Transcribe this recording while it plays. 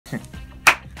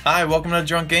Hi, welcome to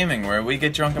Drunk Gaming, where we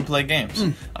get drunk and play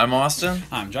games. I'm Austin.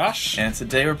 I'm Josh. And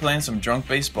today we're playing some drunk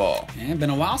baseball. Yeah,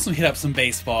 been a while since we hit up some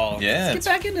baseball. Yeah, Let's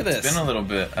get back into this. It's been a little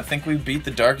bit. I think we beat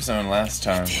the Dark Zone last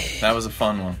time. That was a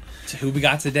fun one. So who we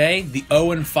got today? The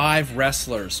 0-5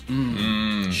 Wrestlers.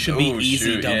 Should be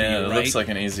easy W, yeah, right? It looks like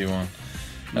an easy one.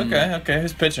 Okay.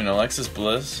 Who's pitching? Alexa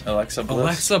Bliss.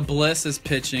 Alexa Bliss is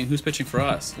pitching. Who's pitching for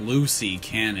us? Lucy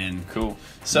Cannon. Cool.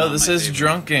 So this is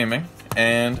Drunk Gaming,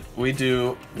 and we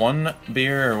do one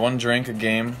beer or one drink a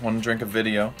game, one drink a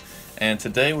video. And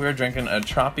today we're drinking a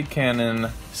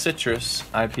Tropicana Citrus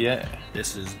IPA.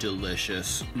 This is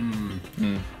delicious.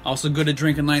 Also good to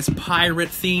drink a nice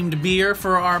pirate-themed beer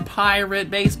for our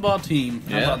pirate baseball team.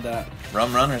 How about that?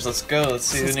 Rum Runners, let's go. Let's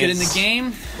see Let's get in the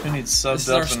game. Who needs subbed up? This is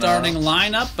our starting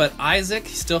lineup, but Isaac,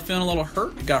 he's still feeling a little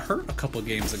hurt. He got hurt a couple of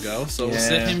games ago, so we'll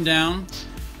sit him down.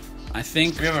 I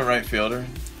think... Do we have a right fielder?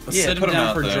 Let's sit him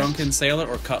down for Drunken Sailor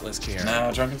or Cutlass Care.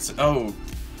 Nah, Drunken Sailor. Oh,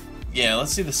 yeah,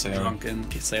 let's see the Sailor. Drunken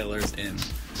Sailor's in.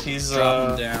 He's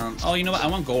Drop him down. Oh, you know what? I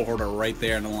want Gold Hoarder right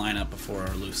there in the lineup before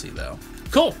Lucy, though.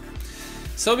 Cool.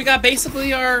 So we got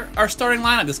basically our starting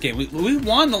lineup this game. We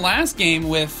won the last game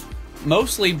with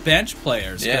mostly bench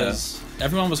players because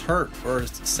everyone was hurt or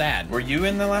sad. Were you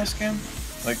in the last game?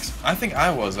 Like, I think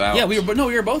I was out. Yeah, we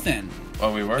were both in.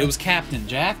 Oh, we were? It was Captain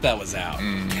Jack that was out.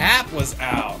 Cap was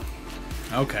out.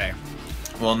 Okay.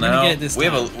 Well, now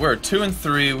we're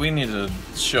 2-3. We need to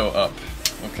show up.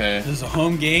 Okay. This is a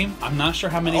home game. I'm not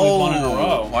sure how many we've won in a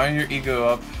row. Why is your ego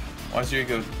up? Why is your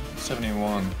ego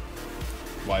 71?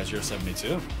 Why is yours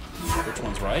 72? Which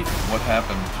one's right? What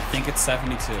happened? I think it's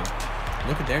 72.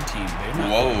 Look at their team. They're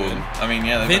not good. I mean,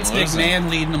 yeah, they've Vince been losing. McMahon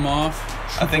leading them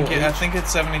off. I think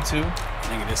it's 72. I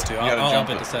think it is too. I'll up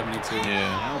it to 72. Yeah.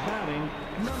 Now batting,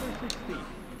 number 60,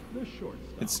 the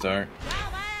shortstop. Good start.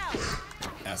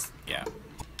 Yeah.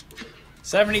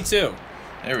 72.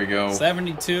 There we go.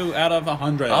 72 out of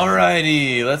 100.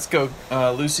 Alrighty, let's go.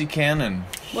 Lucy Cannon.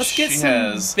 Let's get she some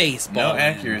has baseball. No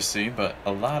accuracy, but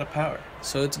a lot of power.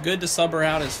 So it's good to sub her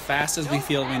out as fast as we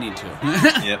feel we need to.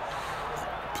 Yep.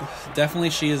 Definitely,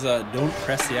 she is a don't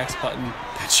press the X button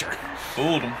pitcher.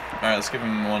 Fooled him. Alright, let's give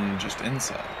him one just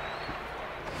inside.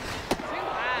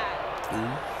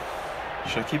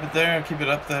 Should I keep it there or keep it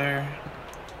up there?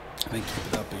 I think keep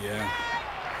it up, yeah.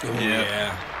 Oh,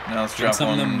 yeah. Now let's drop some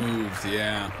one. of them moves,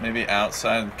 yeah. Maybe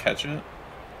outside and catch it.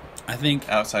 I think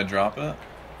outside drop it.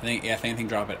 I think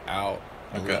drop it out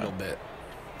a little bit.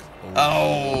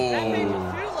 Oh.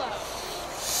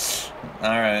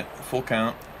 All right, full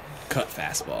count. Cut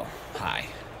fastball, high.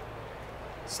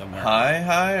 Somewhere.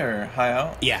 High or high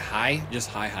out? Yeah, high,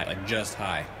 like just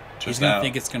high. He's Just gonna out.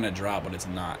 think it's gonna drop, but it's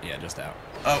not. Yeah, just out.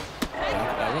 Oh.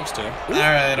 That works too. All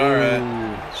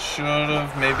right. Should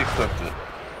have maybe clipped it.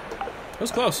 It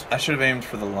was close. I should have aimed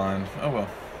for the line. Oh well.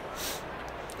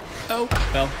 Oh,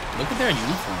 well, look at their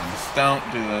uniforms. Don't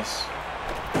do this.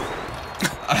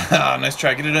 Nice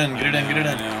try. Get it in. Get it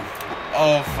in.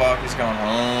 Oh, fuck. He's going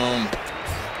home.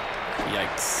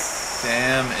 Yikes.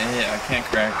 Damn it. I can't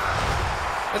crack.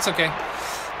 It's okay.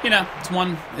 You know,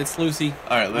 it's Lucy.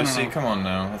 All right, Lucy, come on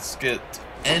now. Let's get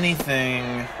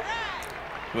anything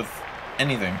with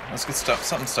anything. Let's get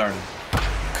something started.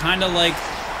 Kind of like...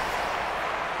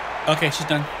 Okay, she's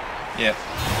done. Yeah.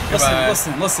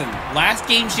 Listen. Last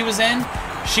game she was in,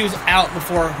 she was out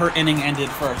before her inning ended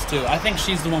first, too. I think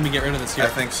she's the one we get rid of this year. I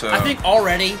think so. I think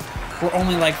already, we're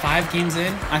only like 5 games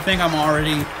in. I think I'm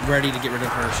already ready to get rid of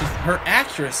her. Her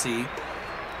accuracy...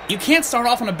 You can't start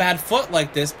off on a bad foot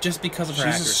like this just because of her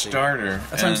accuracy. She's a starter.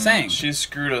 That's what I'm saying. She's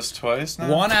screwed us twice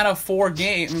now. 1 out of 4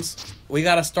 games, we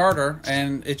got a starter,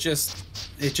 and it just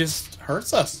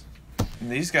hurts us.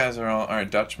 These guys are all right.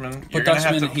 Dutchman, But you're gonna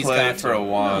Dutchman, have to play for a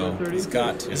while. He's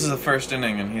got to. This is the first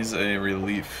inning, and he's a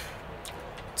relief.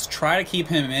 Let's try to keep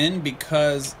him in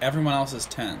because everyone else is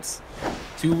tense.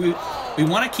 So we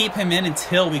want to keep him in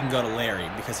until we can go to Larry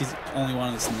because he's the only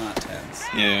one that's not tense.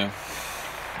 Yeah.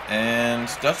 And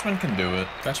Dutchman can do it.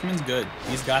 Dutchman's good.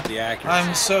 He's got the accuracy.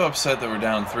 I'm so upset that we're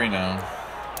down 3 now.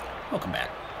 Welcome back.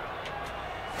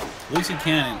 Lucy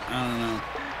Cannon, I don't know.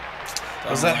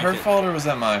 Was that her fault or was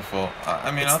that my fault?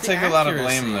 I mean, I'll take a lot of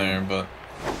blame there, but...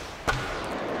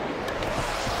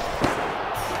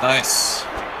 Nice.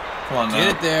 Come on now.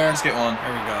 Get it there. Let's get one.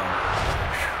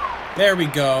 There we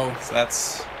go. So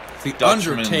that's... The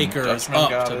Dutchman. Undertaker is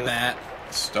Dutchman up to bat.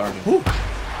 Started. Ooh.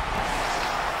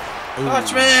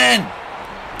 Dutchman!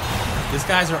 These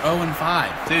guys are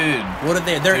 0-5. Dude. What are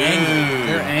they? They're angry.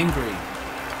 They're angry.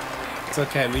 It's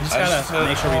okay. We just gotta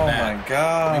make sure we bat. Oh my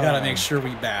god. We gotta make sure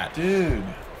we bat. Dude.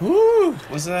 Woo!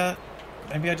 Was that...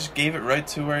 Maybe I just gave it right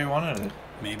to where he wanted it.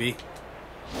 Maybe.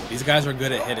 These guys are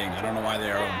good at hitting. I don't know why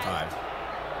they are 0-5.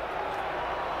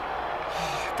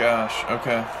 Gosh,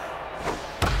 okay.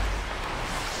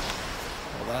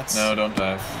 Well, that's... No, don't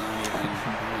dive.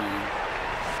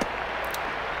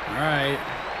 Alright.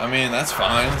 I mean, that's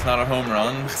fine. It's not a home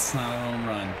run. It's not a home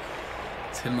run.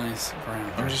 It's hit nice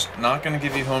ground. I'm just not going to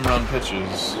give you home run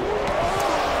pitches.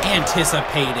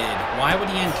 Anticipated. Why would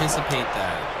he anticipate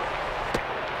that?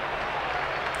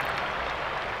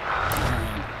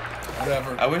 Alright.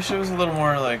 Whatever. I wish it was a little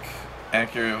more, like,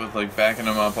 accurate with, like, backing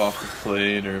them up off the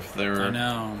plate, or if they were I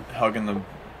know. hugging the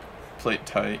plate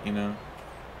tight, you know?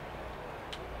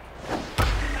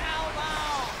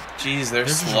 Jeez, they're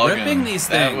slugging. Ripping these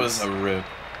That things. was a rip.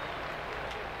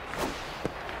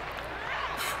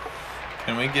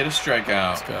 Can we get a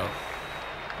strikeout? Let's go.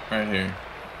 Right here. Yeah.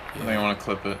 I think I want to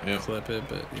clip it. Yep. Clip it,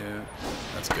 but yeah.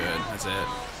 That's good. That's it.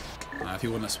 If he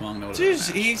wouldn't have swung, that would Dude,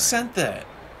 have he sent that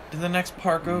to the next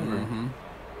park over. Mm-hmm.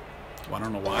 Well, I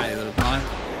don't know why. They're not.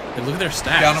 Hey, look at their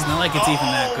stats. Got him. It's not like it's even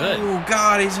that good. Oh,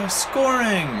 God, he's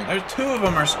scoring. There's 2 of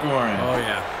them are scoring. Oh,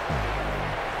 yeah.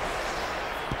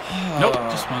 Nope,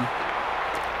 just one.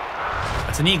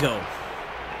 That's an ego.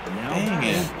 Dang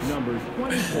it. Number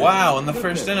 24. Wow, in the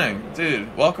first inning.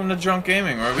 Dude, welcome to Drunk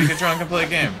Gaming, where we get drunk and play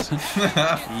games.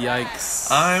 Yikes.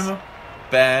 I'm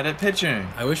bad at pitching.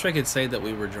 I wish I could say that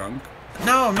we were drunk.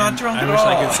 No, I'm not And drunk I at wish all.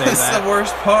 I could say This is that. the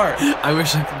worst part. I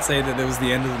wish I could say that it was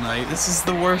the end of the night. This is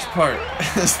the worst part.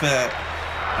 Is that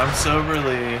I'm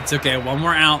soberly... It's okay. One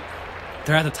more out.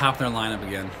 They're at the top of their lineup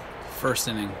again. First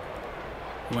inning.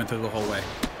 We went through the whole way.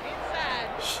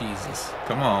 Jesus.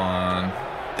 Come on.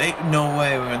 No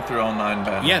way we went through all 9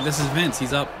 batters. Yeah, this is Vince.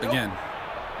 He's up again.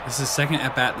 This is second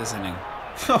at bat this inning.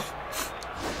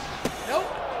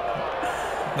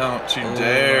 Don't you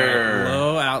dare.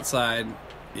 Low outside.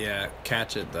 Yeah,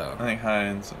 catch it though. I think high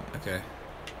inside. Okay.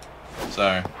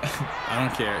 Sorry. I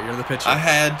don't care. You're the pitcher. I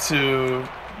had to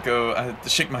go... I had to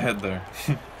shake my head there.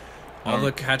 All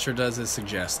the catcher does is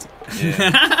suggest.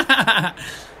 Yeah.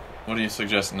 What do you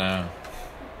suggest now?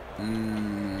 I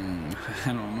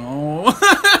don't know.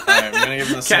 Alright, we're gonna give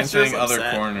him the same Catcher's thing, other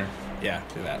upset. corner. Yeah,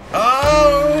 do that.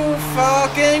 Oh,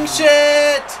 fucking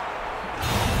shit!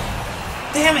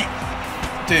 Damn it!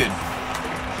 Dude.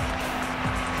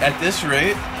 At this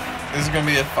rate, this is gonna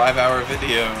be a 5-hour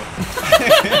video.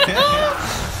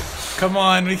 Come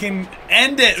on, we can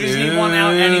end it. We just need one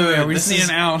out Dude, anywhere. We just this need is-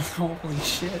 an out. Holy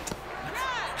shit.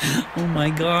 Oh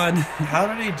my god. How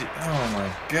did he do? Oh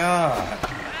my god.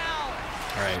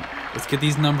 Alright, let's get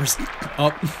these numbers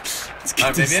up. Let's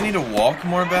get Maybe I need to walk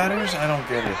more batters? I don't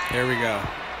get it. There we go.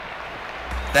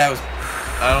 That was...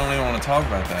 I don't even want to talk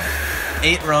about that.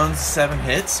 8 runs, 7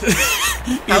 hits?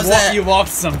 How's that? You walked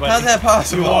somebody. How's that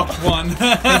possible? You walked one.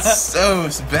 It's so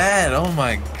bad. Oh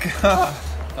my god.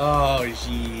 Oh,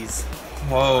 jeez.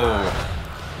 Whoa.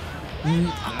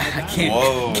 I can't,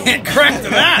 Whoa. can't crack to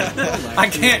that. I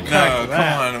can't crack No, to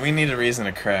that. come on. We need a reason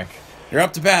to crack. You're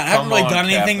up to bat. I haven't Come really on, done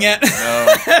anything Captain. yet.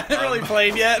 No. haven't really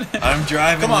played yet. I'm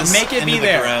driving Come on, this make it into be the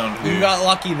there. ground, You dude. got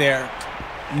lucky there.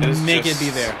 It's Make just- it be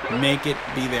there. Make it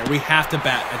be there. We have to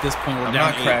bat at this point. We're I'm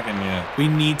down not 8. cracking yet. We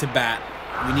need to bat.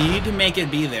 We need to make it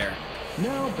be there.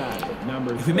 Now batting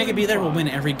number If we make it be there, we'll win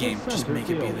every game. Just make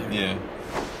it be there. Yeah.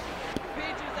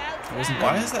 It wasn't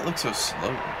Why good. does that look so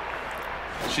slow?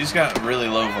 She's got really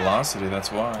low velocity,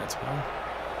 that's why. That's why.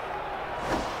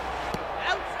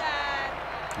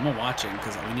 I'm gonna watch it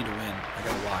because we need to win. I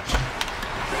gotta watch.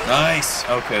 Nice.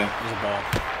 Okay. There's a ball.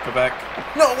 Go back.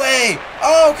 No way!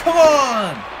 Oh, come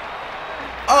on!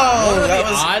 Oh, What are that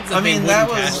the was... odds that I mean, they that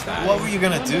wouldn't was... catch that? What were you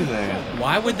going to do there?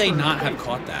 Why would they not have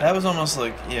caught that? That was almost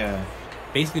like... Yeah.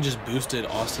 Basically just boosted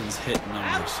Austin's hit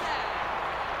numbers.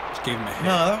 Just gave him a hit.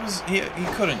 No, that was... He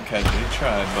couldn't catch it. He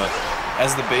tried, but...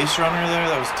 As the base runner there,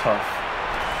 that was tough.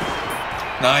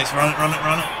 Nice. Run it, run it,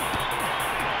 run it.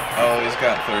 Oh, he's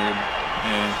got third.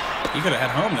 Yeah. He could have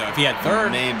had home though if he had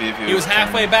third. Maybe if He was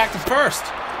halfway turning. back to first.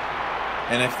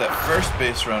 And if that first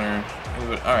base runner... He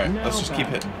would... Alright, let's just keep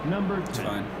hitting. Number 10. It's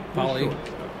fine. Polly,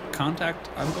 contact.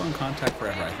 I'm going contact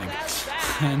forever, I think.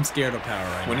 I'm scared of power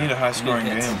right now. We need a high-scoring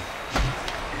hits. game.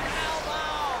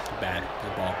 Bad.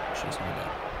 Good ball. Should've swung bad.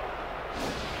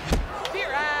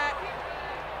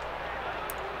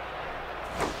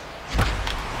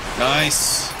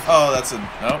 Nice. Oh, that's a...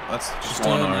 Nope, that's just Just a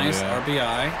one nice RBI.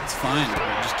 RBI. It's fine.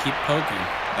 Just keep poking.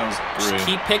 That was Just great.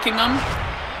 keep picking them.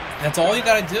 That's all you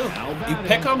gotta do. You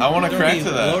pick them. I wanna crack to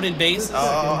that. Loaded bases.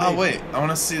 Oh, wait. I want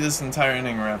to see this entire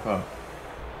inning wrap up.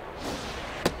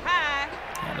 Yeah,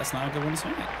 that's not a good one to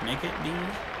swing it. Make it be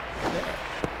there.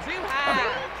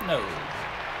 No.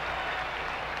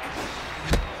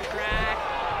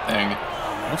 Dang it.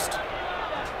 Almost.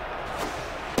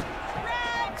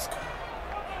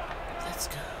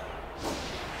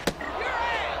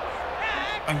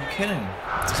 Are you kidding?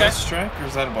 Is Okay. that a strike or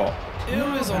is that a ball? It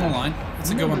was on the line. It's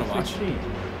a good one to watch. 16,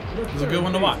 the It's a good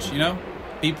one to watch, you know?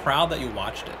 Be proud that you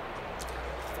watched it.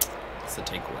 That's the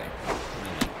takeaway.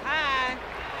 Really.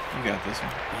 You got this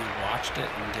one. You watched it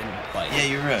and didn't bite. Yeah,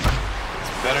 you're right.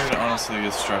 It's better to honestly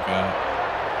get struck out.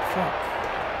 Fuck.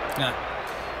 Yeah.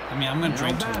 I mean, I'm going to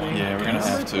drink to one. Yeah, we're gonna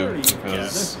have to, the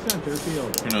because center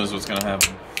fielder. who knows what's gonna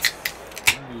happen.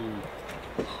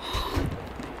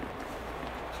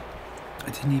 I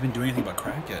didn't even do anything but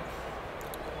crack it.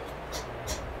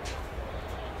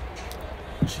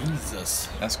 Jesus.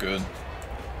 That's good.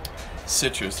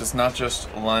 Citrus. It's not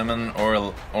just lemon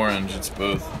or orange. It's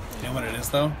both. You know what it is,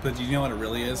 though? But do you know what it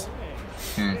really is?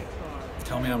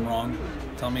 Tell me I'm wrong.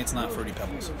 Tell me it's not Fruity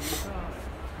Pebbles.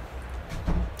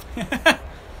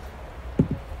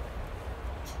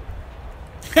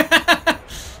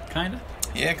 Kinda.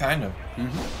 Yeah, kind of.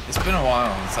 It's been a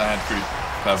while since I had Fruity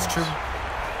Pebbles. It's true.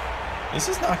 This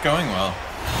is not going well.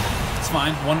 It's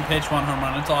fine. One pitch, one home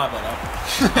run. That's all I've let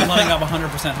up. I'm letting up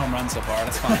 100% home runs so far.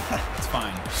 That's fine. It's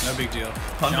fine. No big deal.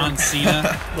 John Cena.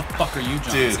 Who the fuck are you,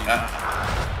 John Dude, Cena?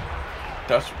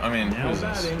 who is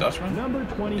this? Dutchman? Number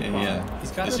 25. Yeah.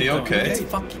 He's got Is to he go. okay?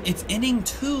 It's inning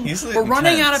 2. He's We're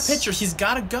running out of intense. pitchers. He's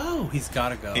got to go. He's got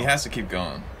to go. He has to keep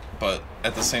going, but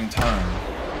at the same time,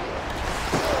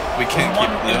 we can't keep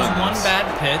It doing was one this. bad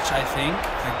pitch, I think.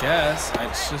 I guess.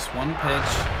 It's just one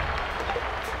pitch.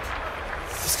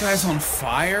 This guy's on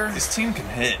fire. This team can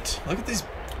hit. Look at this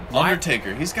Why-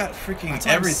 Undertaker. He's got freaking That's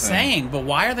what everything. I'm saying, but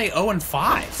why are they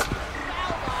 0-5?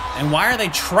 And why are they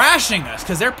trashing us?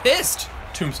 Because they're pissed.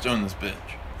 Tombstone this bitch.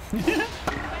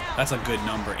 That's a good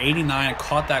number. 89,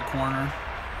 caught that corner.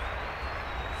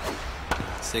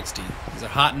 60. These are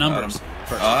hot numbers.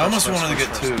 First, I almost first, wanted to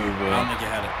first, get first. 2, but I don't think you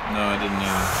had it. no, I didn't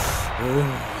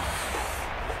know.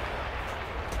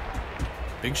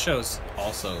 Big Show's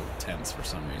also tense for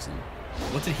some reason.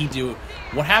 What did he do?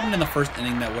 What happened in the first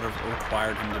inning that would have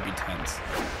required him to be tense?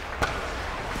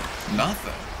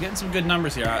 Nothing. Getting some good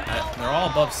numbers here. They're all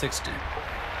above 60.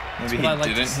 Maybe what he I like to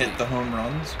didn't see. hit the home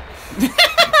runs.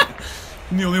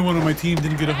 I'm the only one on my team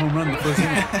didn't get a home run in the first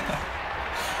inning.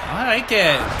 I like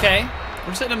it. Okay.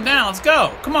 We're sitting them down. Let's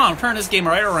go. Come on, turn this game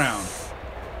right around.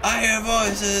 I hear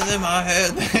voices in my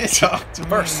head. They talk to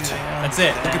First. me. That's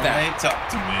it. Look at that. They talk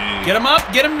to me. Get him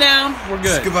up, get him down. We're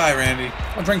good. Goodbye, Randy.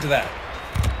 I'll drink to that.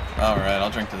 All right, I'll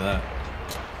drink to that.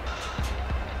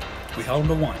 We held him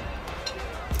to 1.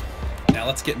 Now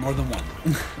let's get more than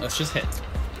 1. Let's just hit.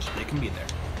 They can be there.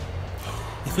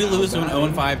 If we lose to an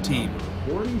 0-5 team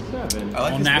 47. I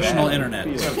like on his national bat. internet,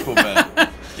 He's got a cool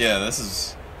bat. Yeah,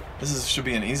 this should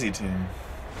be an easy team.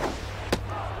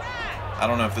 I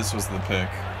don't know if this was the pick.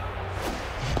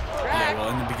 yeah. Well,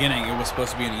 in the beginning, it was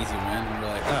supposed to be an easy win, and we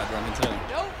were like, Drummond's hitting.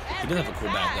 He did have a cool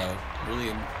bat though.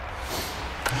 Really,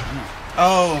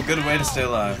 Oh, good way to stay he's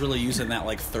alive. really using that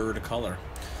like third color.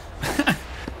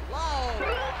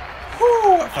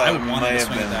 Whew, I thought I it wanted may to have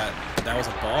swing been. that. That was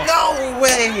a ball. No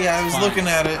way! I was Fine. looking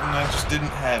at it and I just didn't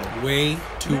have it. Way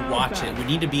to watch it. We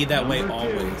need to be that way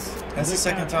always. That's the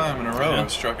second time in a row Yeah. I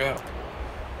struck out.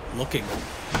 Looking.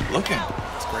 Looking.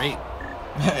 It's great.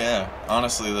 Yeah,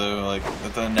 honestly though, like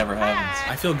that never happens.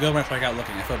 I feel good when I strike out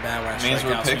looking. I feel bad when I It strike means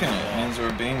we're out picking swinging it. the It ball. means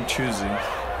we're being choosy.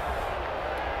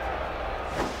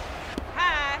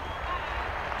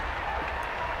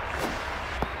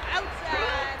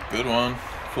 Good one.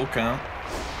 Full count.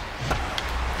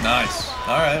 Nice.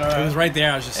 Alright, It was alright. right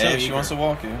there. I was just so Hey, if she eager. wants to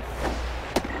walk you.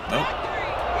 Nope.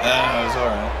 Nah, it was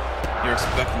alright. You're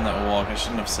expecting that walk. I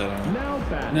shouldn't have said anything. Now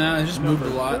back. Nah, it just moved a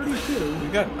lot. 32.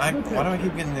 Why do I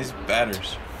keep getting these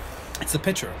batters? It's the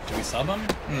pitcher. Do we sub him?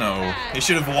 No. He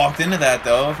should have walked into that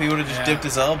though if he would have just Yeah. dipped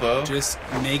his elbow. Just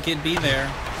make it be there.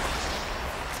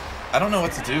 I don't know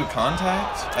what to do.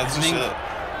 Contact? That's I just think it.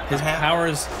 His I have- power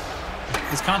is...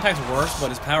 His contact's worse, but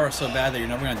his power is so bad that you're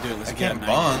never going to do it. Let's I get can't a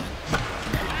bunt.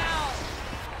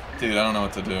 Dude, I don't know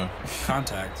what to do.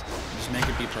 contact. Just make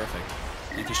it be perfect.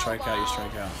 If you strike out, you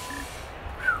strike out.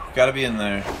 Gotta be in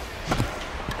there.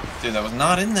 Dude, that was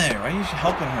not in there. Why are you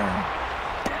helping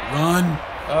her? Run!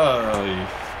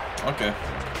 Oh, okay.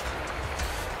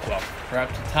 Well, we're at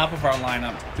the top of our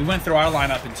lineup. We went through our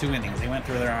lineup in 2 innings. They went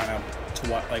through their lineup to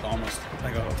what, like almost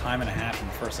like a time and a half in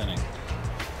the first inning.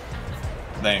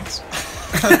 Thanks.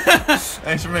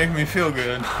 Thanks for making me feel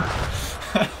good.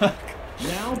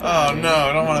 Now Oh no,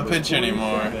 I don't want to pitch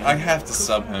anymore. I have to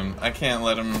sub him. I can't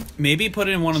let him. Maybe put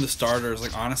in one of the starters.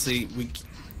 Like honestly,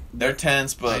 They're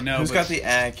tense, but I know, who's but got the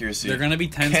accuracy? they're gonna be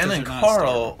tense. Ken 'cause and they're not a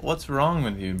Carl, what's wrong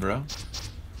with you, bro?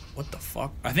 What the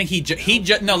fuck? I think he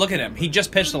no, look at him. He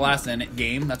just pitched the last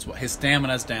game. That's what his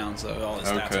stamina's down, so all his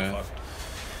stats Okay. are fucked.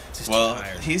 Just Well,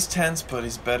 tired. he's tense, but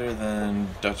he's better than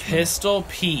Dutchman. Pistol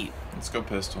Pete. Let's go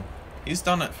Pistol. He's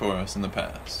done it for us in the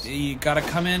past. You gotta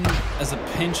come in as a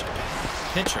pinch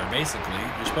pitcher, basically.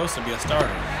 You're supposed to be a starter.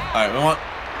 Alright,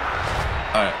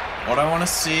 Alright, what I want to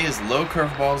see is low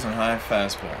curveballs and high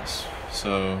fastballs.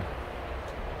 So,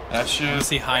 that I should... want to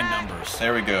see high numbers.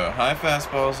 There we go. High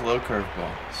fastballs, low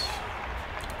curveballs.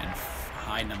 And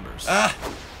high numbers. Ah!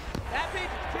 That pitch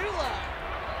is too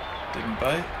low. Didn't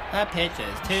bite? That pitch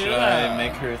is too Should I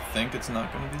make her think it's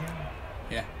not going to be there?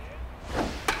 Yeah.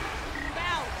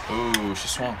 Ooh, she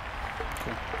swung.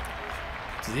 Cool.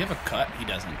 Does he have a cut? He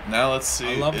doesn't. Now let's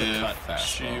see I love the if cut fastball.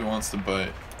 she wants to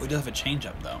bite. Oh, he does have a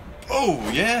changeup, though. Oh,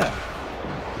 yeah!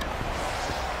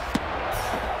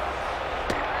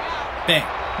 Bang.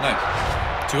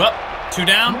 Nice. 2 up, 2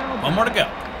 down, 1 more to go.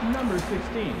 Number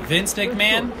 16. Vince the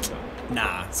McMahon? shortstop.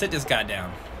 Nah, sit this guy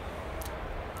down.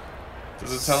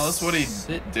 Does it tell us what he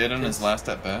Sit did in his this- last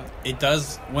at bat? It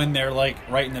does when they're like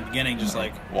right in the beginning, just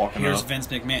like Walking here's up. Vince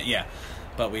McMahon. Yeah,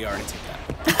 but we already took that.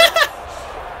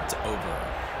 It's over.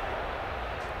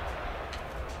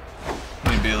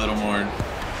 Maybe a little more.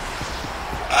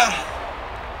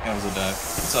 Ah! That was a dive.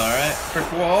 It's alright.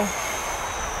 Brick wall.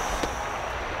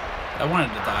 I wanted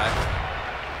to die,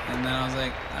 and then I was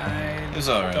like, I was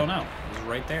all right. don't know. It was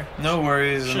right there. No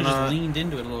worries. Should I'm have just not- leaned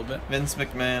into it a little bit. Vince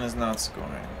McMahon is not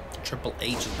scoring. Triple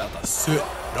H is about to sit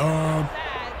down.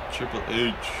 Triple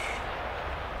H.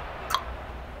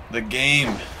 The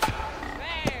game.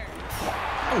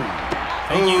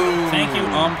 Thank you,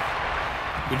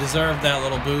 We deserve that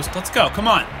little boost. Let's go. Come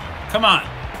on. Come on.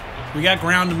 We got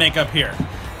ground to make up here.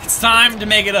 It's time to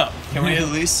make it up. Can we at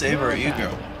least save our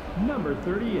ego? Number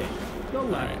 38. The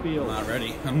left Alright, I'm field. not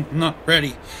ready. I'm not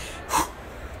ready.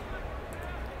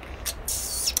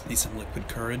 Need some liquid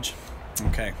courage.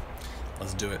 Okay,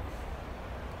 let's do it.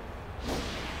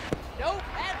 Nope,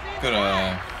 that's it. Good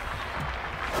eye.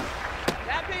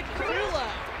 That pitch is too low.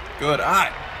 Good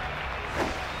eye.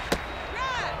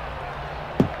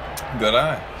 Right. Good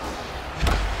eye.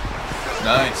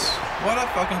 Nice. What a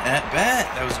fucking at-bat.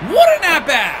 That was What an at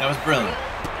bat! That was brilliant.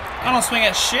 I don't swing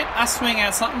at shit. I swing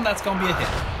at something that's gonna be a hit.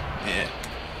 Yeah.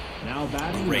 Now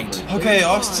batting Great. number Okay, 35,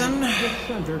 Austin. the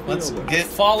center Let's fielder. get...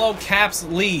 Follow Cap's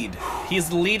lead. He's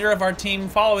the leader of our team.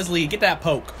 Follow his lead. Get that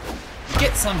poke.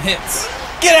 Get some hits.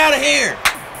 Get out of here!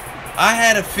 I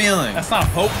had a feeling. That's not a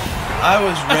poke. I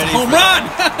was That's ready a home for run.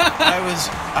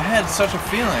 I had such a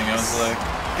feeling. I was like,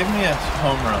 give me a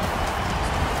home run.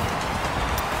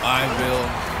 I will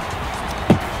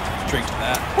drink to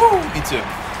that. Woo! Me too.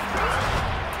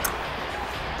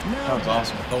 Now That was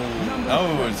awesome.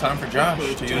 Oh, Oh, it's time for Josh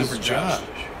to use for Josh.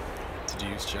 to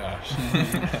use Josh.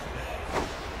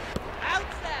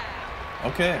 Outside.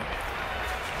 Okay.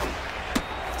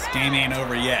 This game ain't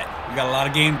over yet. We got a lot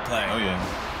of game to play. Oh yeah.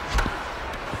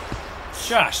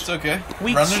 Josh, It's okay.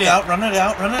 Weak Run shit. it out. Run it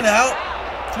out. Run it out.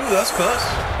 Ooh, that's close.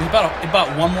 he's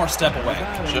about one more step away.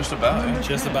 Just about. Eh?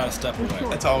 Just about a step away.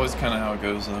 That's always kind of how it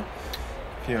goes, though.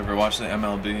 If you ever watch the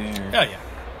MLB or... Oh yeah.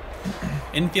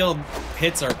 Infield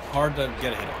hits are hard to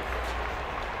get a hit on.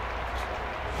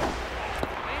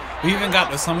 We even got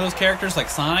with some of those characters like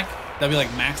Sonic that we like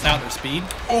maxed out their speed.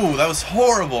 Oh, that was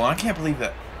horrible. I can't believe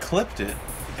that clipped it.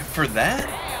 For that?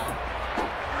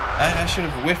 I should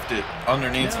have whiffed it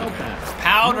underneath Now it. batting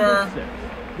Powder. number 6,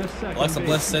 the second Alexa Bliss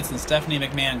baseman. sits and Stephanie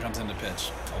McMahon comes into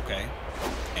pitch. Okay.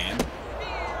 And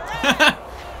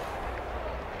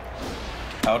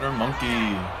Powder Monkey.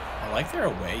 I like their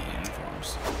away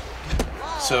uniforms.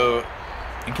 So,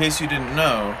 in case you didn't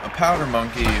know, a powder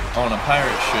monkey on a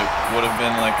pirate ship would have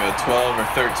been like a 12 or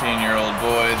 13-year-old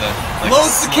boy that like,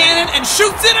 Loads the cannon and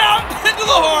shoots it out into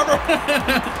the harbor.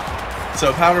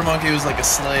 So powder monkey was like a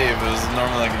slave. It was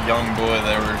normally like a young boy.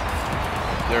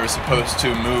 They were supposed to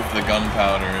move the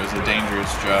gunpowder. It was a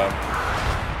dangerous job.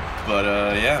 But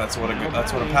yeah, that's what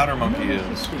a powder monkey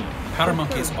Number is. 16, Powder the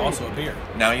monkey is third also a baseman.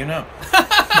 beer. Now you know.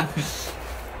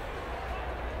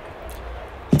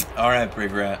 All right,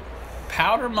 Brig Rat.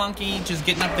 Powder monkey just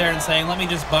getting up there and saying, "Let me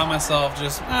just by myself,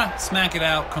 just smack it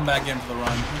out, come back in for the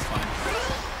run. It's fine.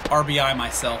 RBI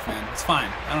myself, man. It's fine.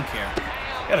 I don't care.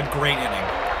 Got a great inning.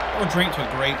 I would drink to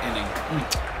a great inning.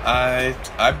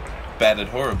 I batted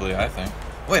horribly, I think.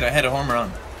 Wait, I had a home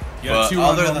run. You had a But two-run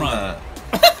other home than run.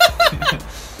 that,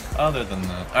 other than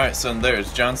that, all right. So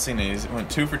there's John Cena. He went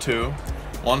 2 for 2,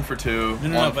 1 for 2,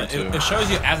 No, 1 for but 2. it shows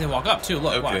you as they walk up too.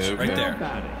 Look, Okay, watch okay. right Now there.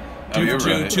 batting Oh, you're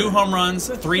right. Two home runs,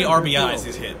 3 RBIs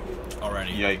he's hit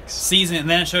already. Yikes. Season, and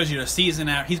then it shows you the season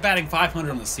out. He's batting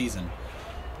 500 on the season.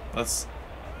 Let's.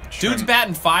 Dude's trim-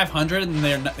 batting 500 and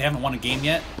they haven't won a game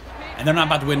yet, and they're not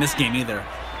about to win this game either.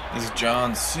 This is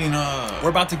John Cena. We're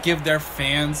about to give their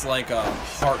fans like a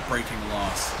heartbreaking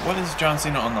loss. What is John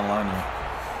Cena on the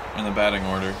lineup in the batting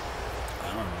order? I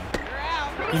don't know.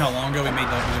 You're out. You know how long ago we made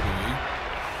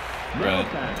WWE?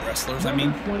 Right. Wrestlers, I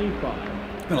mean. 25.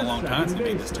 It's been a long time since we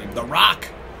made this team. The Rock!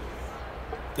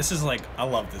 This is like, I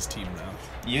love this team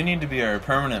though. You need to be our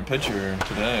permanent pitcher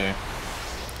today.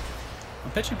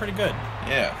 I'm pitching pretty good.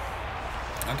 Yeah.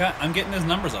 I'm getting his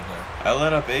numbers up there. I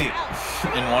let up 8 in 1 inning.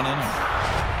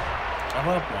 I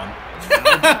let up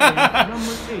 1.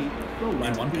 Number 8, the In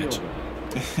left one pitch.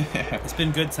 fielder. It's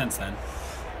been good since then.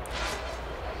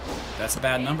 That's a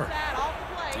bad number. That off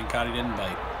the plate. Thank God he didn't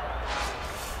bite.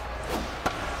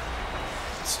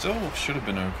 Still should have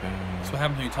been okay. That's what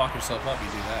happens when you talk yourself up, you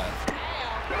do that.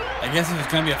 I guess if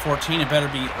it's going to be a 14, it better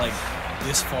be like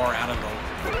this far out of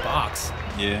the box.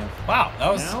 Yeah. Wow, that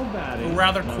was Now batting, a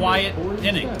rather number quiet 47.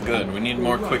 inning. Good. We need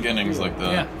more quick innings like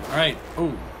that. Yeah, alright.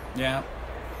 Ooh, yeah.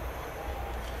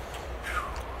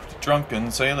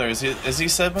 Drunken Sailor. Is he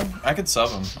subbing? I could sub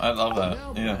him. I love that.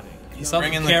 Yeah. He subbed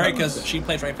Bring in for the Carrie Cubs. because she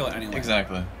plays right field anyway.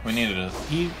 Exactly. We needed it.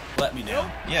 He let me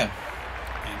down, Yeah.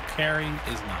 and Carrie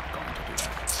is not going to do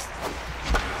that.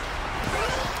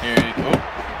 Here you go.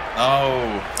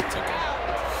 Oh. It's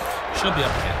okay. She'll be up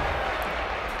ahead.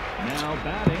 Now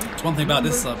batting. That's one thing about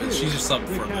this sub is she's just subbed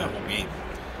the for the catcher. whole game.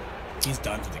 He's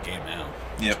done for the game now.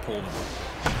 Yep. Pulled him.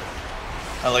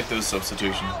 I like those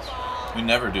substitutions. We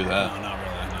never do No, that. not really.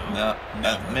 No. No,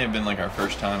 that Never. may have been like our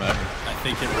first time ever. I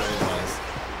think it really was.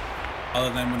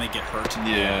 Other than when they get hurt.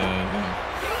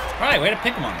 Yeah. All right, way to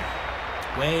pick one.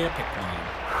 Way to pick one.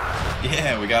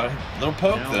 Yeah, we got a little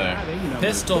poke Now there. batting, number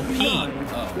Pistol Pete. 59,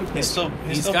 Oh. the He's still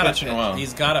He's pitching gotta, well.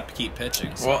 He's got to keep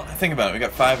pitching. So. Well, think about it. We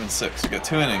got 5 and 6. We got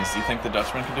 2 innings. Do you think the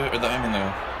Dutchman can do it? Or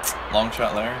the long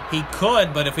shot Larry? He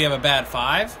could, but if we have a bad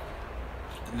 5,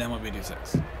 then what we do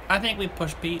 6? I think we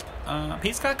push Pete.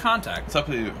 Pete's got contact. It's up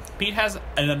to you. Pete has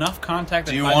enough contact.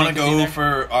 Do you want to go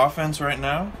for offense right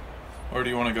now? Or do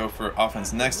you want to go for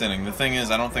offense next inning? The thing is,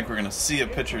 I don't think we're going to see a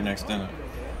pitcher next inning.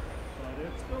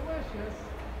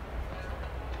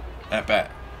 At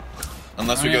bat.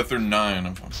 Unless we All right. go through 9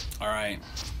 of them. All right.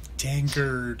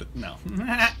 Tankard. No.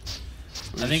 I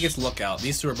think it's Lookout.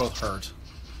 These two are both hurt.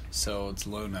 So it's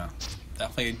Luna.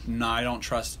 Definitely, no, I don't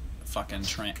trust fucking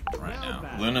Trent right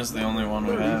now. Luna's the only one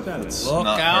we have that's Look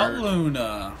not out, hurt.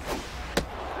 Luna.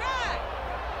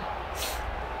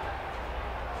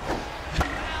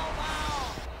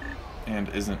 And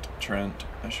isn't Trent,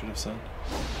 I should have said.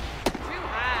 Too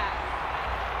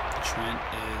high. Trent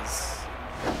is...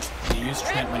 You use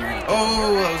Trent when you're in a...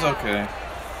 Oh, that was okay.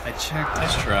 I checked.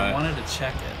 Nice it. try. I wanted to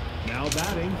check it. Now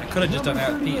batting. I could have just done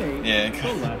that with Pete. 38, Yeah,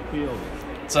 the left fielder.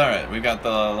 it's alright. We got the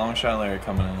long shot Larry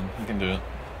coming in. He can do it.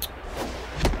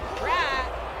 Right.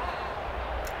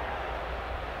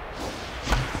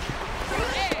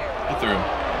 Get through.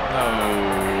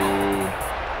 No.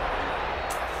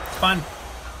 It's fine.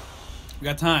 We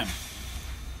got time.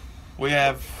 We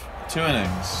have 2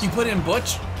 innings. You put in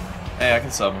Butch? Hey, I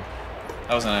can sub him.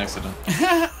 That was an accident.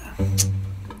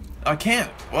 I can't.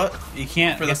 What? You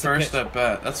can't. For the first at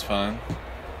bat. That's fine.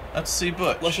 Let's see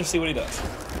Butch. Let's just see what he does.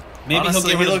 Maybe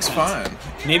Honestly, he'll get rid he of looks the tense.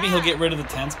 fine. Maybe he'll get rid of the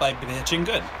tense by pitching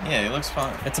good. Yeah, he looks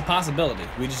fine. It's a possibility.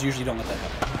 We just usually don't let that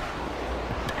happen.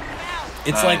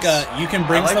 It's Nice. like you can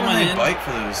bring I like someone when they in. bite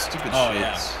for those stupid Oh,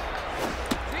 shits.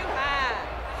 Too high.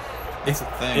 It's a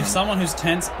thing. If someone who's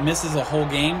tense misses a whole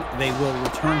game, they will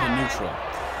return to neutral.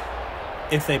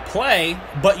 If they play,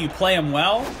 but you play them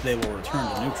well, they will return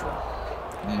to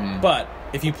neutral. But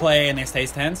if you play and they stay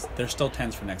tense, they're still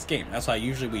tense for next game. That's why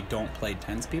usually we don't play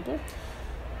tense people.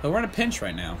 But we're in a pinch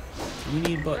right now. We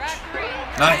need Butch.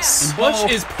 Nice. And Butch Oh,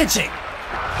 is pitching.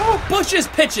 Oh, Butch is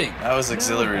pitching. that was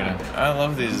exhilarating. I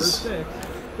love Number these. 6,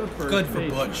 the first Good for baseman.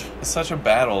 Butch. It's such a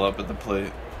battle up at the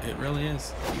plate. It really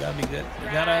is. You gotta be good.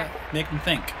 You gotta make them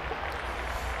think.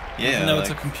 Yeah. Even though it's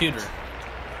a like- computer,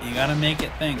 you gotta make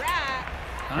it think.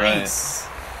 Right. Nice.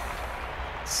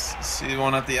 See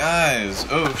one at the eyes.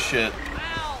 Oh shit.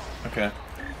 Out. Okay.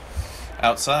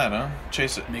 Outside, huh?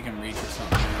 Chase it. Make him reach or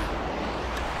something.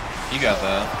 You got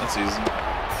that. That's easy.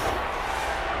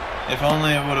 If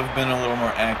only it would have been a little more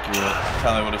accurate,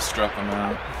 probably would have struck him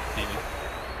out. Maybe.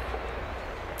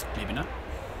 Maybe not.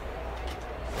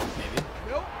 Maybe.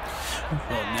 Nope.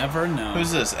 We'll never know.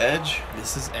 Who's this? Edge?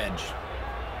 This is Edge.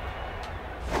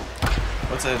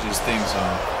 What's Edge's theme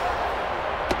song?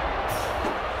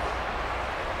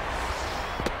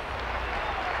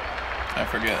 I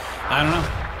forget. I don't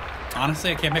know.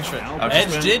 Honestly, I can't picture it. I'll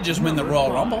Edge just- did just win the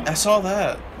Royal Rumble. I saw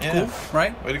that. Yeah. Cool,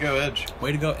 right? Way to go, Edge.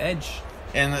 Way to go, Edge.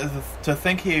 And to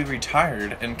think he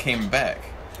retired and came back.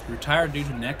 Retired due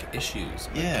to neck issues.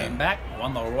 But Yeah. came back,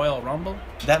 won the Royal Rumble.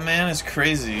 That man is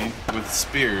crazy with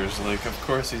spears. Like, of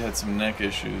course he had some neck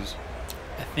issues.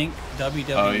 I think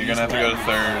WWE. Oh, you're gonna have to go to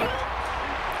third.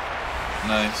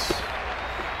 Nice.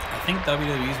 I think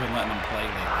WWE's been letting them play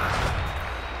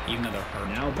lately, even though they're hurt.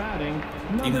 Now batting,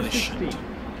 Even number though they 16,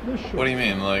 shouldn't. the short. What do you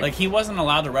mean? Like he wasn't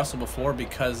allowed to wrestle before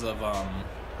because of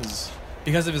his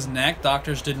neck.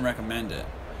 Doctors didn't recommend it.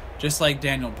 Just like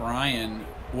Daniel Bryan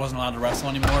wasn't allowed to wrestle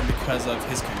anymore because of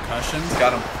his concussions.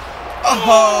 Got him.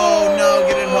 Oh, no,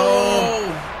 get it home.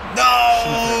 No!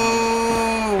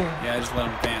 Yeah, I just let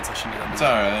him advance. I shouldn't have done It's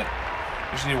that. alright.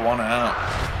 You just need one out.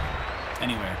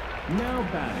 Anywhere. Now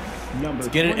batting, number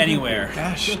Get it 23, anywhere.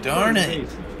 Gosh the darn third it.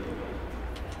 baseman.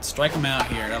 Strike him out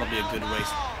here. That'll be a good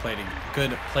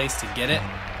good place to get it.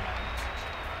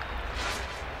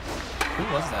 Who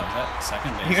was that? Was that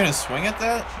second base? You gonna swing at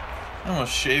that? I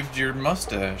almost shaved your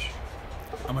mustache.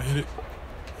 I'm gonna hit it.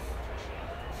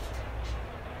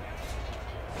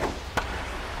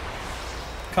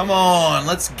 Come on,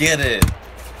 let's get it.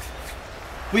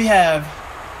 We have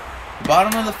the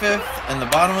bottom of the 5th and the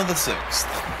bottom of the 6th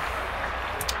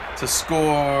to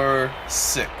score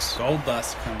 6. Gold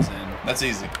Dust comes in. That's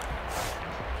easy.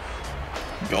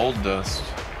 Gold Dust.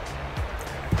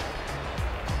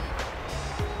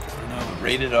 No.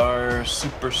 Rated R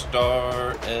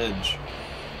Superstar Edge.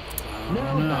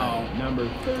 Now no. batting, number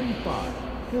 35,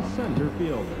 the center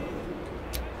fielder.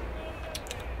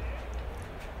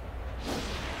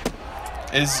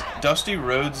 Is Dusty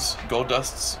Rhodes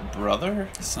Goldust's brother?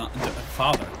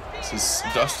 Father.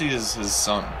 Dusty is his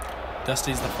son.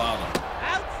 Dusty's the father.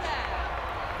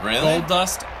 Outside. Really? Gold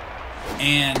Dust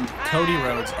and Cody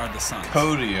Rhodes are the sons.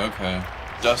 Cody, okay.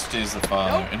 Dusty's the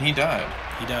father. Nope. And he died.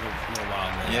 He died a little while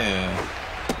ago. Yeah.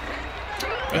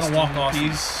 We're gonna walk off.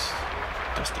 Peace.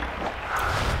 Dusty.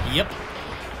 Yep.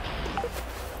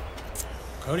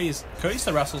 Cody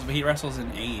still wrestles, but he wrestles in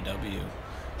AEW.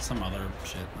 Some other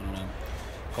shit. I don't know.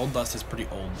 Gold Dust is pretty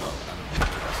old though. I don't know if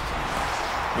he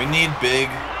wrestles We need big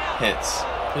hits.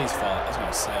 anymore. Please fall. I was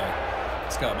gonna say.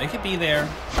 Let's go. Make it be there.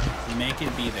 Make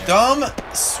it be there. Dumb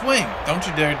swing. Don't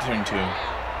you dare turn 2.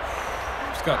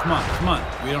 Let's go. Come on. Come on.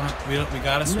 We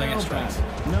gotta swing Now at strikes.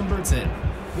 batting, number That's it. 10,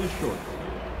 the short.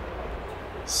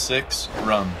 6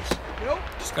 runs. Nope.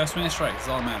 Just gotta swing at strikes. That's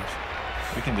all that matters.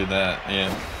 We can do that, yeah.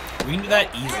 We can do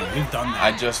that easy. We've done that.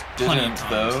 I just plenty of didn't,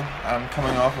 times. though. I'm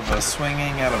coming off of a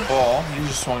swinging at a ball. You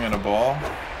just swung at a ball.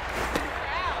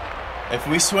 If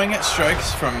we swing at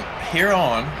strikes from here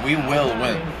on, we will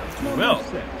win. We Number will.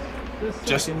 6, the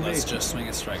Just- second Let's baseman. just swing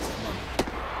at strikes. Come on.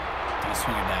 Don't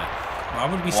swing at that. Why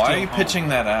would we Why steal are you home? pitching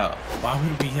that out? Why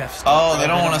would we have steal? Oh, they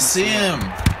don't want to see him.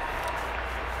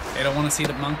 They don't want to see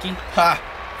the monkey? Ha!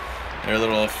 They're a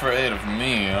little afraid of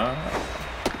me, huh?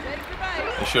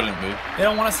 They shouldn't be. They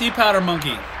don't want to see Powder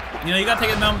Monkey. You know, you gotta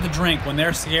take a moment to drink when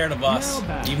they're scared of us, Now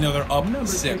batting, even though they're up number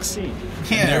 6. 16,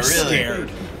 Yeah, They're really.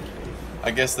 scared. I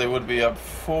guess they would be up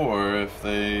 4 if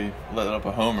they let up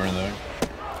a homer there.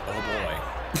 Oh boy.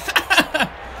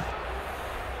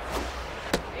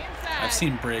 I've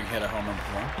seen Brig hit a homer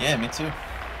before. Yeah, me too.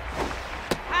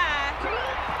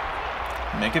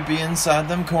 High. Make it be inside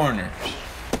them corners. Right.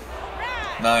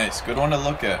 Nice. Good one to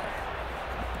look at.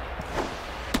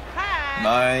 High.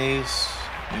 Nice.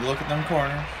 You look at them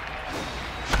corners.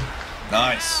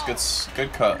 Nice.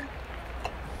 Good cut.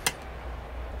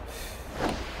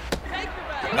 Take your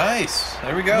bud. Nice.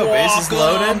 There we go. Walk Bases 'em.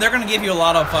 loaded. They're gonna give you a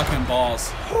lot of fucking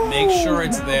balls. Make sure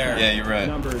it's there. Yeah, you're right.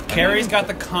 number Carrie's 10, got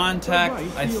the contact,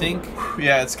 I think.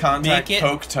 Yeah, it's contact Make it-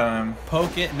 poke time.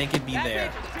 Poke it, make it be That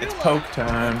there. pitch is It's too poke low.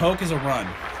 time. Poke is a run.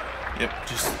 Yep.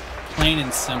 Just plain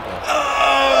and simple.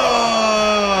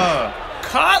 Oh!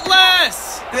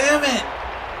 Cutlass! Damn it!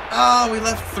 Oh, we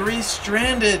left 3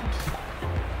 stranded.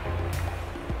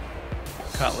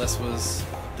 Cutlass was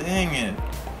Dang it.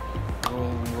 a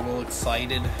little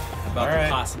excited about All right.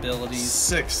 the possibilities.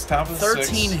 6, top of the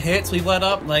 13 6. hits we let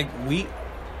up. Like,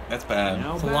 That's bad.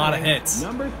 Now It's a lot of batting, hits.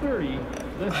 Number 30,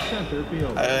 the center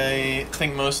fielder. I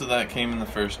think most of that came in the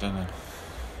first inning.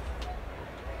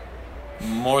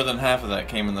 More than half of that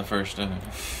came in the first inning.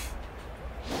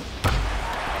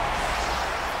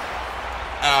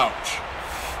 Ouch.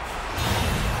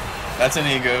 That's an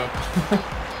ego.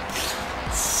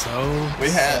 We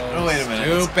had. Oh, wait a minute.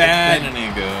 It's Stupid. been an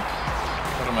ego.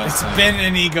 What am I It's saying? been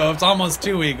an ego. It's almost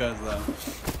 2 egos, though.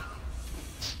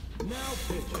 Now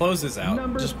pitching. Close this out.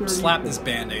 Number Just 34. slap this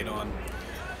Band-Aid on.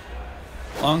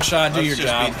 Long shot, do Let's your just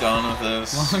job. be done with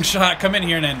this. Long shot, come in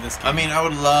here and end this game. I mean, I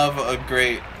would love a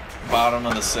great bottom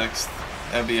of the 6th.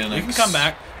 That'd be an. We can come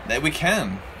back. That we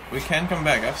can. We can come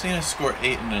back. I've seen us score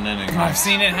 8 in an inning. I've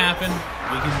seen it happen.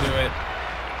 We can do it.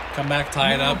 Come back,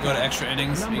 tie it up, go to extra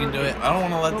innings. We can do it. I don't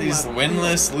want to let these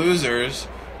winless losers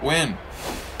win.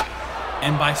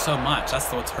 And by so much.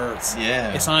 That's what hurts.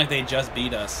 Yeah. It's not like they just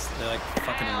beat us. They like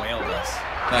fucking wailed us.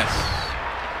 Nice.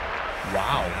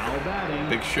 Wow. Now batting.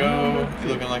 Big Show. You're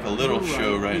looking like a little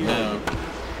show right now.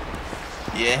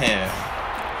 Yeah.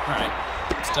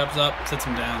 Alright. Steps up, sits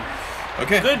him down.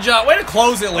 Okay. Good job. Way to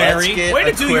close it, Larry. Let's get Way to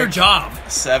a do your quick job.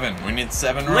 7. We need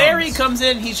 7 runs. Larry comes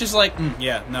in, he's just like,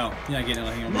 yeah, no. You're not getting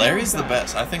anything. Larry's the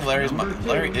best. I think Larry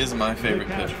is my favorite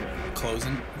pitcher.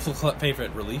 Closing.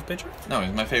 Favorite relief pitcher? No,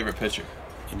 he's my favorite pitcher.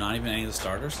 You're not even any of the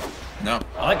starters? No.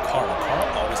 I like Carl.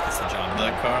 Carl always gets the job. You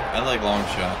like Carl? I like long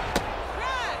shot.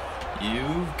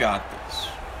 You've got this.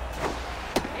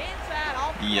 Inside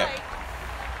off the Yep. plate.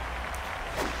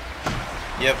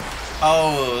 Yep.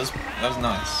 Oh, that was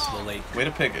nice. A little late. Way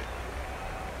to pick it.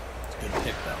 It's a good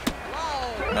pick, though.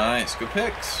 Low. Nice. Good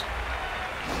picks.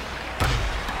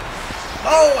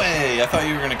 Oh, hey. I thought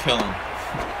you were going to kill him.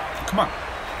 Come on.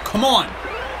 Come on.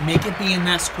 Make it be in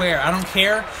that square. I don't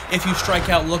care if you strike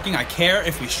out looking. I care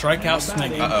if we strike out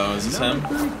swinging. Uh-oh. Is this him?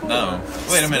 No.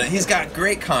 Wait a minute. He's got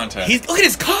great contact. Look at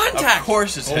his contact. Of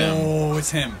course it's him. Oh,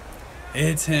 it's him.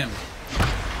 It's him.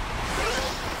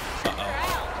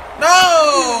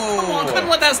 No! Come on, couldn't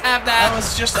let us have that. That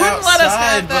was just couldn't outside, let us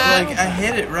have but that. like I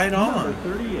hit it right on.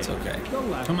 38. It's okay. The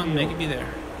left Come on, make it fielder. be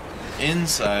there.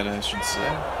 Inside, I should say.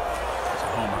 It's a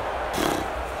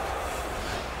homer.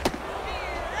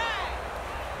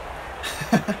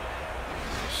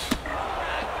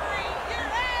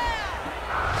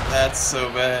 That's so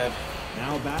bad.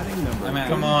 Now batting number. I'm at-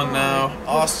 Come on now.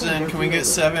 Austin, can we get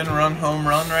 7-run home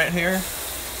run right here?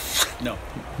 No.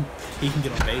 He can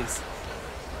get on base.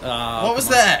 What was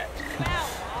that?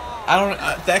 I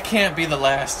don't. That can't be the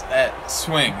last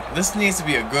swing. This needs to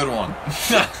be a good one.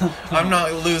 I'm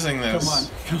not losing this. Come on.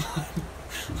 Come on.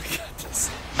 We got this.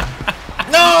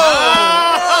 No!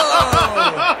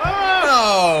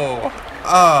 No!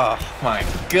 Oh my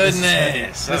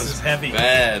goodness. This is heavy.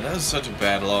 Bad. That was such a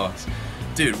bad loss.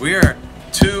 Dude, we are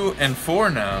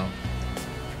 2-4 now.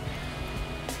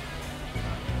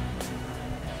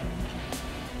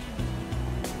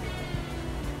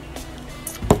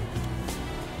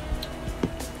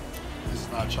 This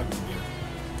is not chugging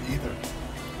beer. Either.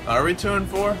 Are we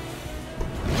 2-4?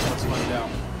 Let's find out.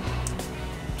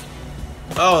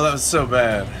 Oh, that was so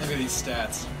bad. Look at these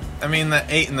stats. I mean, that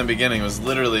 8 in the beginning was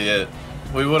literally it.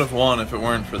 We would have won if it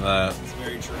weren't for that. It's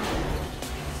very true.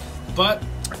 But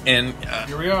And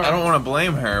here we are. I don't want to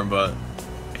blame her, but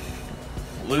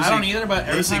Lucy, I don't either. But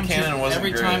every Lucy time Cannon wasn't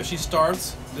every great. time she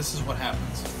starts, this is what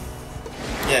happens.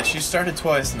 Yeah, she started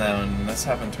twice now, and that's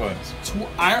happened twice.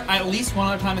 At least one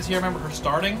other time this year, I remember her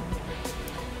starting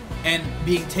and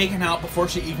being taken out before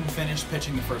she even finished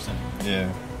pitching the first inning.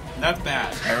 Yeah, That's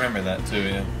bad. I remember that too.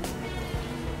 Yeah.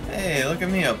 Hey, look at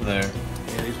me up there.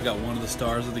 Yeah, at least we got one of the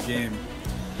stars of the game.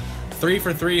 3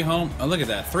 for 3 home. Oh, look at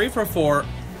that. 3 for 4.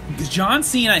 John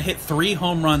Cena hit 3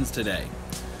 home runs today.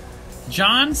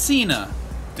 John Cena.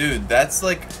 Dude, that's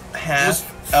like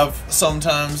half of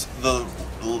sometimes the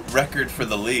record for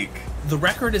the league. The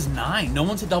record is 9. No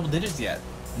one's hit double digits yet.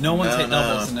 No one's hit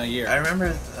doubles in a year. I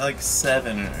remember like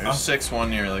 7 or 6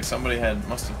 one year. Like somebody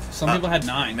must have. Some people had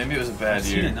 9. Maybe it was a bad I've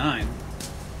year. seen a 9.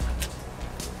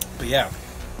 But yeah.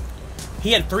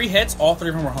 He had 3 hits, all 3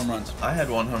 of them were home runs. I had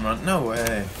 1 home run. No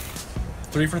way.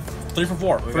 3 for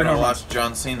 4. We're 3 gonna home watch runs.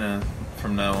 John Cena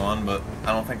from now on, but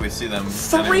I don't think we see them.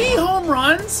 3 anymore. home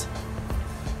runs?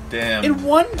 Damn. in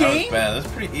one That game? was bad.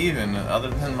 That's pretty even, other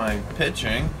than my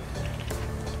pitching.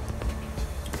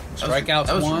 Strikeouts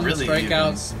that was 1, really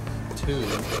strikeouts 2.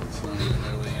 It's not even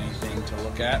really anything to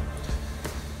look at.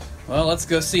 Well, let's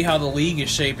go see how the league is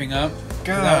shaping up.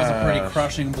 That was a pretty Gosh.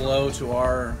 crushing blow to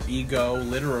our ego,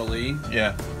 literally.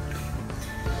 Yeah.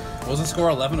 Wasn't score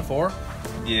 11-4?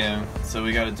 Yeah. So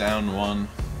we got it down 1.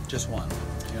 Just 1.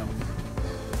 Yep.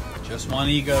 Just 1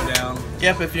 ego down.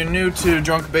 Yep, if you're new to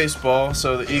Drunk Baseball,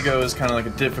 so the ego is kind of like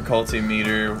a difficulty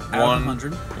meter. Out of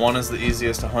 100. 1 is the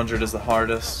easiest, 100 is the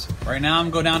hardest. Right now,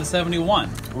 I'm going down to 71.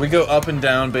 We go up and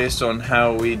down based on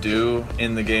how we do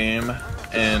in the game,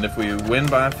 and if we win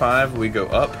by 5, we go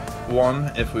up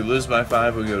 1. If we lose by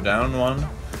 5, we go down 1.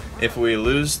 If we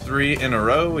lose 3 in a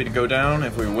row, we go down.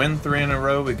 If we win 3 in a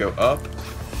row, we go up.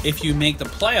 If you make the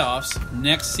playoffs,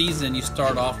 next season you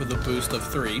start off with a boost of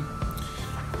 3.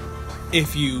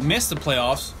 If you miss the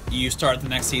playoffs, you start the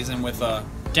next season with a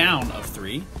down of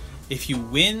 3. If you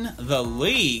win the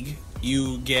league,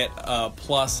 you get a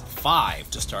plus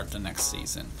 5 to start the next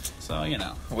season. So, you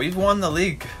know. We've won the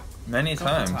league Many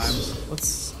times.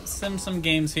 Let's sim some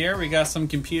games here. We got some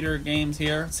computer games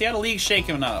here. See how the league's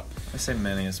shaking up. I say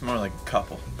many. It's more like a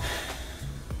couple.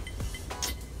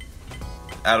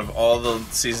 Out of all the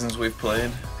seasons we've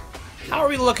played. How are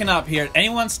we looking up here?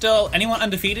 Anyone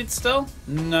undefeated still?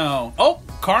 No. Oh,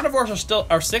 Carnivores are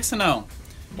 6-0.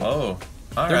 Whoa.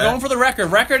 All They're right. going for the record.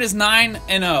 Record is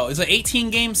 9-0. It's an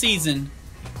 18-game season.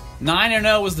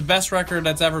 9-0 was the best record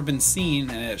that's ever been seen,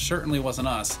 and it certainly wasn't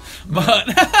us. But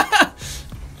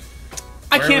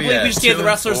I can't believe we just gave the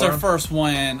Wrestlers their first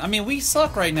win. I mean, we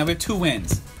suck right now. We have 2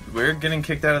 wins. We're getting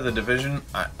kicked out of the division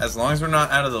as long as we're not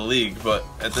out of the league, but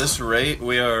at this rate,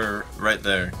 we are right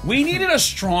there. We needed a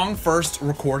strong first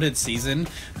recorded season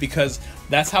because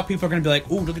that's how people are going to be like,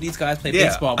 ooh, look at these guys play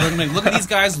baseball. We're going to look at these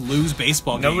guys lose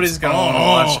baseball games. Nobody's going to want to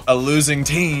watch a losing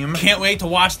team. Can't wait to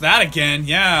watch that again.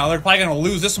 Yeah, they're probably going to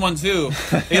lose this one too.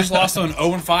 They just lost to an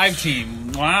 0-5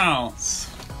 team. Wow.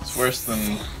 It's worse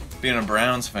than being a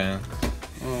Browns fan.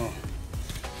 Oh.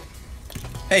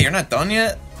 Hey, you're not done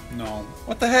yet? No.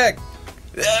 What the heck?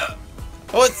 Yeah.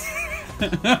 What?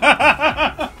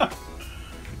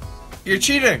 You're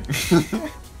cheating.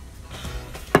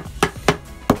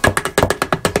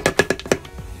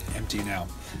 Empty now.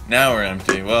 Now we're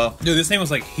empty. Well, Dude, this thing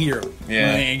was like here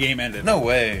Yeah. when the game ended. no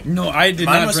way. No, I did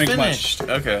Mine not was drink finished.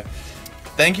 Okay.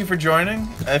 Thank you for joining.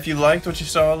 If you liked what you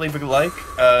saw, leave a like.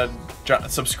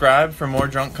 Subscribe for more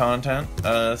drunk content.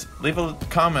 Leave a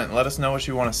comment. Let us know what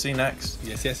you want to see next.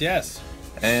 much. Yes.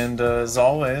 And as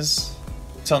always,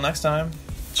 till next time,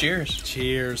 cheers.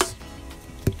 Cheers.